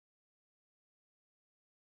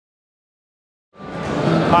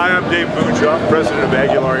Hi, I'm Dave Moonshaw, president of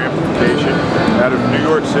Aguilar Amplification out of New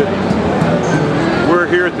York City. We're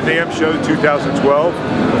here at the NAMM show 2012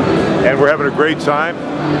 and we're having a great time.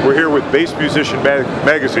 We're here with Bass Musician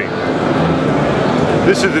Magazine.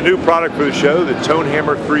 This is the new product for the show, the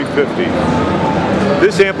Tonehammer 350.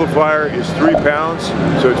 This amplifier is 3 pounds,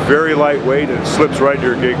 so it's very lightweight and it slips right in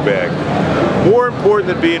your gig bag. More important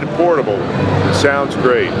than being portable, it sounds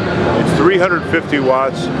great. It's 350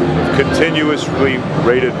 watts of continuously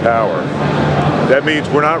rated power. That means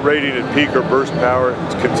we're not rating at peak or burst power,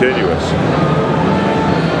 it's continuous.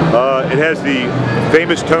 It has the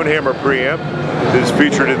famous Tonehammer preamp that is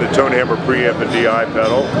featured in the Tonehammer preamp and DI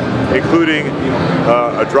pedal, including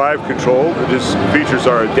a drive control. This features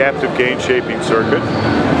our adaptive gain shaping circuit.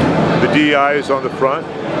 The DI is on the front.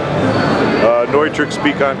 Neutrik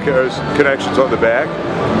speak-on connections on the back,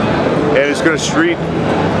 and it's going to street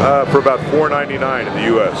for about $4.99 in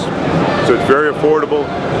the US. So it's very affordable,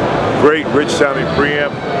 great rich sounding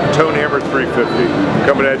preamp, Tonehammer 350,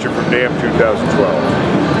 coming at you from NAMM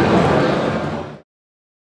 2012.